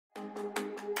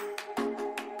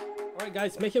Alright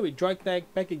guys, Matt here with Droid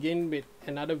back again with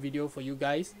another video for you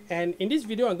guys. And in this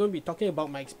video I'm going to be talking about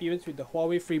my experience with the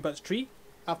Huawei Freebuds 3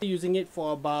 after using it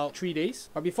for about 3 days.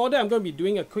 But before that I'm going to be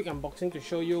doing a quick unboxing to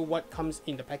show you what comes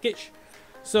in the package.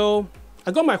 So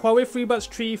I got my Huawei Freebuds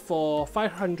 3 for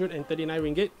 539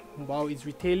 ringgit while it's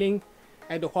retailing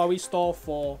at the Huawei store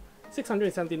for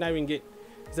 679 ringgit.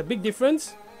 It's a big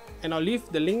difference, and I'll leave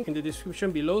the link in the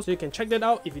description below so you can check that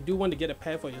out if you do want to get a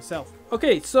pair for yourself.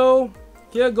 Okay, so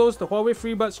here goes the Huawei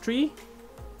Freebuds 3.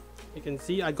 You can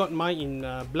see I got mine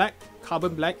in black,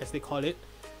 carbon black as they call it.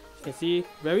 You can see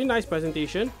very nice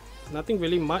presentation, nothing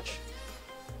really much.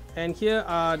 And here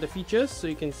are the features. So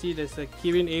you can see there's a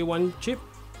Kirin A1 chip,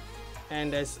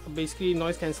 and there's basically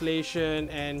noise cancellation,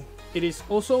 and it is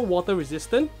also water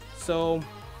resistant. So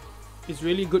it's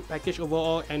really good package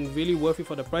overall and really worth it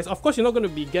for the price. Of course, you're not going to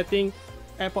be getting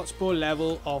AirPods Pro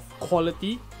level of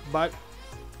quality, but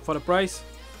for the price,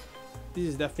 this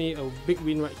is definitely a big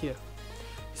win right here.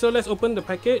 So let's open the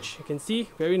package. You can see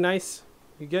very nice.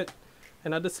 You get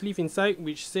another sleeve inside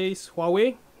which says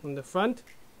Huawei on the front.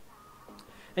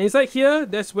 And inside here,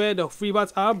 that's where the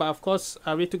FreeBuds are, but of course I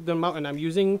already took them out and I'm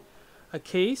using a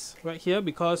case right here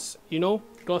because, you know,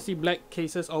 glossy black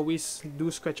cases always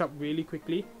do scratch up really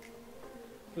quickly.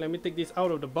 Let me take this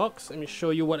out of the box. Let me show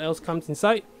you what else comes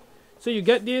inside. So you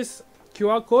get this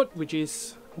QR code, which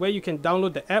is where you can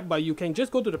download the app, but you can just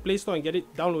go to the Play Store and get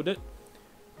it downloaded.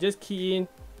 Just key in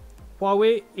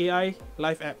Huawei AI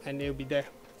Live app and it'll be there.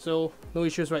 So no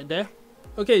issues right there.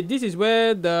 Okay, this is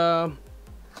where the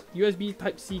USB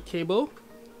Type-C cable.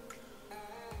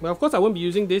 Well, of course I won't be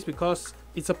using this because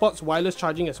it supports wireless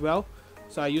charging as well.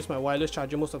 So I use my wireless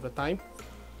charger most of the time.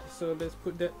 So let's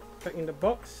put that back in the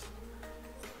box.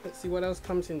 Let's see what else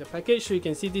comes in the package. So you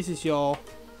can see this is your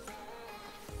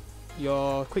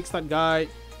quick start guide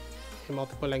in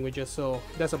multiple languages. So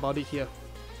that's about it here.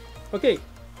 Okay,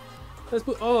 let's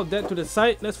put all of that to the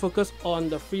side. Let's focus on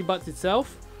the FreeBuds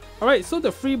itself. Alright, so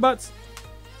the FreeBuds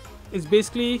is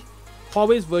basically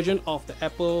Huawei's version of the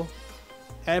Apple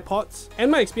Airpods,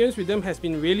 and my experience with them has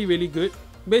been really good.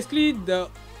 Basically, the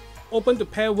open to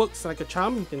pair works like a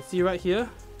charm. You can see right here.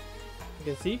 You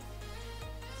can see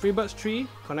FreeBuds 3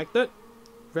 connected,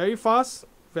 very fast,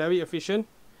 very efficient,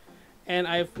 and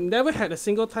I've never had a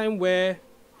single time where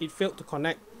it failed to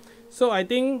connect. So I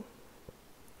think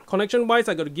connection wise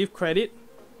I got to give credit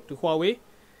to Huawei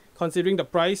considering the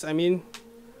price. I mean,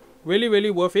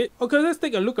 really worth it. Okay, let's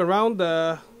take a look around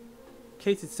the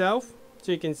case itself.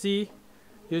 So you can see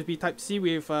USB Type-C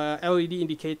with LED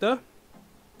indicator.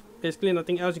 Basically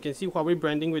nothing else. You can see Huawei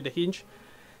branding with the hinge.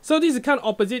 So this is kind of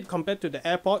opposite compared to the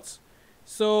AirPods.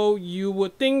 So you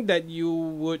would think that you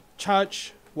would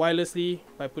charge wirelessly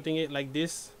by putting it like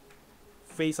this,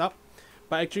 face up,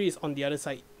 but actually it's on the other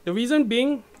side. The reason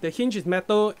being, the hinge is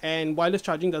metal and wireless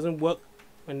charging doesn't work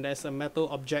when there's a metal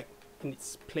object in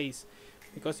its place,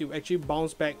 because you actually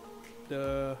bounce back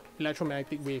the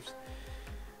electromagnetic waves.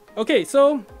 Okay,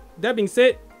 so that being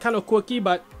said, kind of quirky,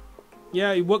 but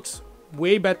yeah, it works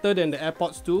way better than the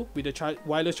AirPods 2 with the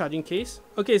wireless charging case.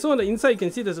 Okay, so on the inside you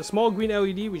can see there's a small green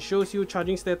LED which shows you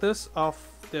charging status of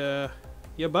the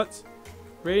earbuds.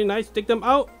 Very nice. Take them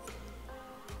out,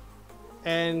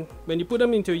 and when you put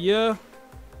them into your ear,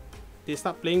 they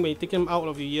start playing. When you take them out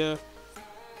of your ear,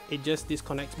 it just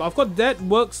disconnects. But of course that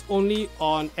works only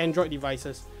on Android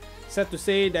devices. Sad to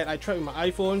say that I tried with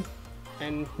my iPhone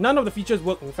and none of the features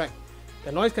work. In fact,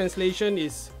 the noise cancellation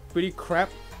is pretty crap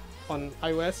on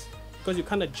iOS, because you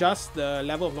can't adjust the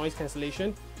level of noise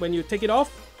cancellation. When you take it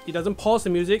off, it doesn't pause the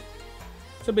music.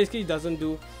 So basically it doesn't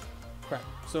do crap.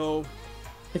 So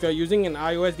if you're using an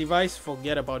iOS device,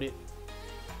 forget about it.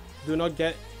 Do not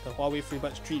get the Huawei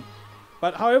Freebuds 3.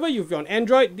 But however, if you're on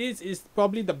Android, this is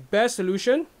probably the best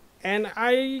solution. And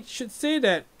I should say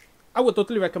that I would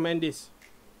totally recommend this,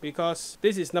 because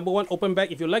this is number one, open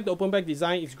back. If you like the open back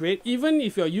design, it's great. Even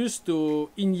if you're used to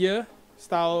in-ear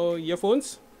style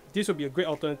earphones, this would be a great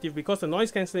alternative because the noise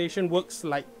cancellation works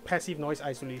like passive noise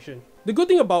isolation. The good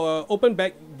thing about an open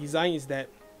back design is that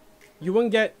you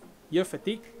won't get ear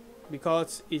fatigue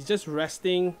because it's just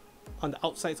resting on the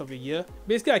outsides of your ear.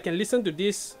 Basically, I can listen to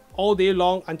this all day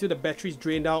long until the battery is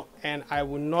drained out and I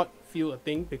will not feel a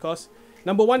thing, because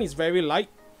number one, it's very light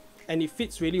and it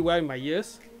fits really well in my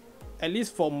ears, at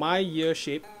least for my ear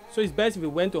shape. So it's best if you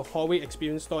went to a Huawei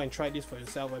experience store and tried this for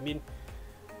yourself. I mean,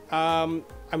 I'm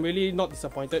really not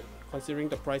disappointed considering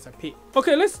the price I paid.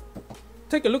 Okay, let's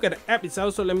take a look at the app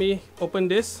itself. So let me open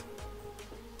this.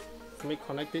 Let me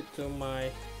connect it to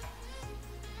my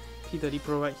P30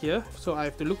 Pro right here. So I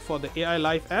have to look for the AI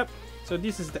Live app. So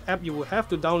this is the app you will have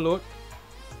to download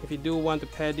if you do want to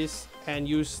pair this and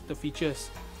use the features.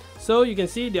 So you can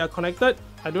see they are connected.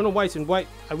 I don't know why it's in white.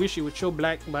 I wish it would show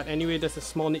black, but anyway, that's a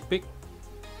small nitpick.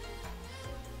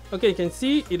 Okay, you can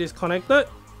see it is connected,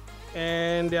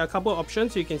 and there are a couple of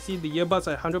options. You can see the earbuds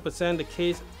are 100%, the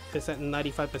case is at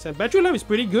 95%. Battery life is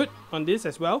pretty good on this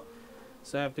as well,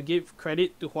 so I have to give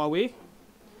credit to Huawei.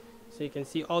 So you can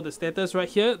see all the status right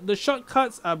here. The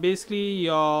shortcuts are basically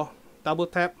your double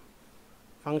tap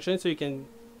function, so you can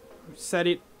set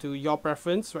it to your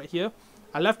preference right here.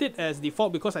 I left it as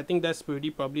default because I think that's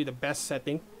probably the best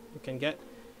setting you can get.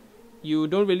 You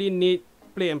don't really need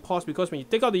play and pause because when you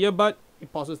take out the earbud,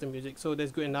 it pauses the music, so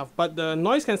that's good enough. But the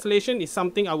noise cancellation is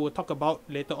something I will talk about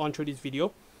later on through this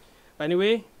video. But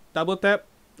anyway, double tap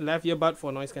left earbud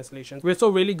for noise cancellation. We're so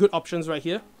really good options right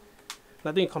here.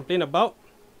 Nothing to complain about.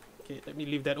 Okay, let me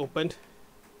leave that open.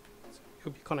 So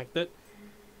it'll be connected.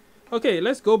 Okay,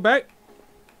 let's go back.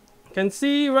 Can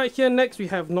see right here next we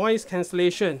have noise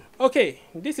cancellation. Okay,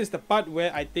 this is the part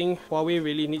where I think Huawei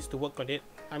really needs to work on it.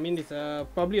 I mean, it's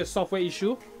probably a software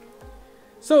issue.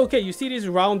 So okay, you see this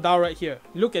round dial right here.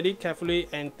 Look at it carefully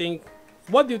and think,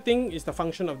 what do you think is the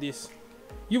function of this?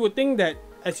 You would think that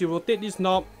as you rotate this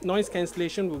knob, noise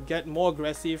cancellation will get more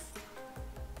aggressive,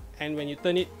 and when you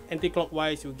turn it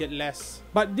anti-clockwise, you'll get less.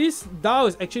 But this dial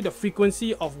is actually the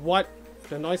frequency of what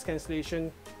the noise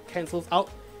cancellation cancels out.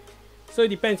 So it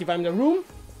depends. If I'm in the room,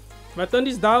 if I turn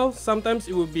this dial, sometimes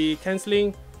it will be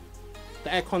cancelling the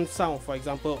aircon sound, for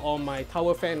example, or my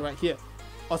tower fan right here.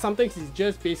 Or sometimes it's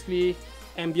just basically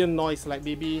ambient noise, like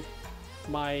maybe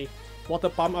my water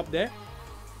pump up there.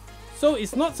 So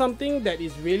it's not something that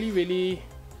is really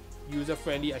user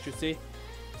friendly, I should say.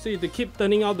 So you have to keep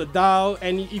turning out the dial,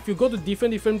 and if you go to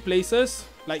different places,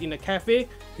 like in a cafe,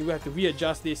 you will have to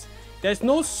readjust this. There's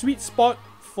no sweet spot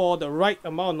for the right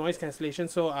amount of noise cancellation,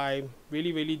 so I'm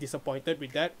really disappointed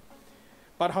with that.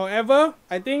 But however,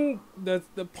 I think the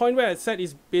point where I said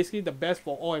is basically the best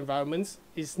for all environments.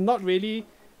 It's not really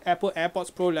Apple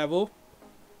AirPods Pro level,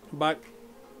 but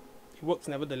it works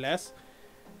nevertheless.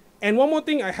 And one more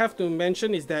thing I have to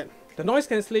mention is that the noise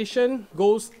cancellation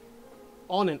goes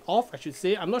on and off, I should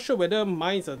say. I'm not sure whether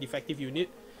mine's a defective unit,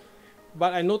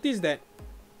 but I noticed that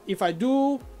if I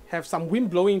do have some wind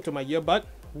blowing into my earbud,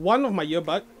 one of my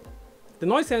earbud, the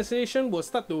noise cancellation will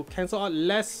start to cancel out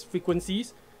less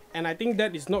frequencies, and I think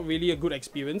that is not really a good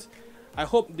experience. I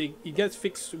hope it gets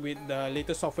fixed with the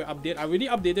latest software update. I already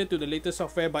updated to the latest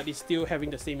software, but it's still having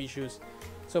the same issues.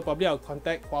 So probably I'll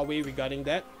contact Huawei regarding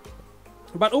that.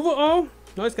 But overall,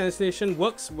 noise cancellation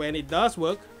works when it does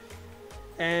work.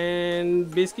 And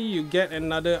basically you get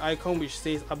another icon which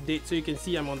says update. So you can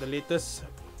see I'm on the latest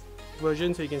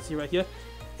version, so you can see right here.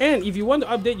 And if you want to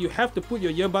update, you have to put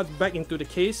your earbuds back into the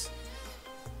case.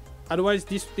 Otherwise,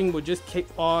 this thing will just keep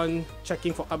on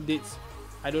checking for updates.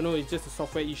 I don't know, it's just a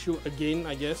software issue again,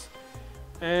 I guess.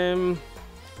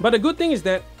 But the good thing is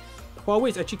that Huawei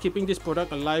is actually keeping this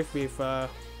product alive with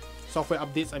software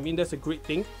updates. I mean, that's a great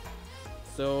thing.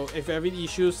 So if you have any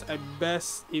issues, at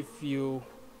best if you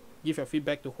give your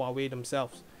feedback to Huawei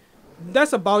themselves.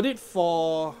 That's about it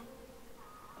for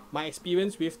my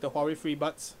experience with the Huawei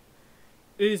Freebuds.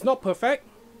 It is not perfect,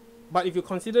 but if you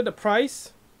consider the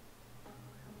price,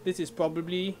 this is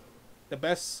probably the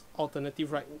best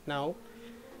alternative right now.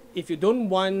 If you don't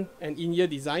want an in-ear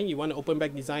design, you want an open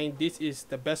back design, this is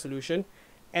the best solution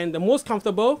and the most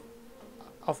comfortable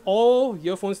of all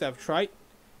earphones that I've tried,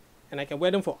 and I can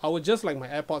wear them for hours just like my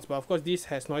AirPods, but of course this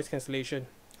has noise cancellation.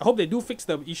 I hope they do fix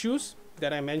the issues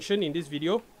that I mentioned in this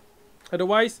video.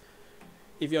 Otherwise,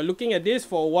 if you're looking at this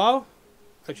for a while,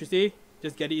 I should say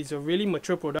just get it. It's a really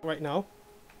mature product right now,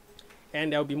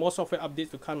 and there will be more software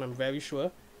updates to come, I'm very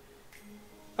sure.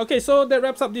 Okay, so that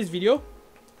wraps up this video.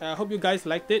 I hope you guys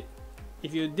liked it.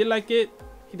 If you did like it,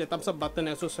 hit the thumbs up button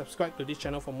and also subscribe to this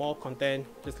channel for more content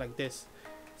just like this.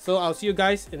 So I'll see you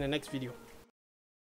guys in the next video.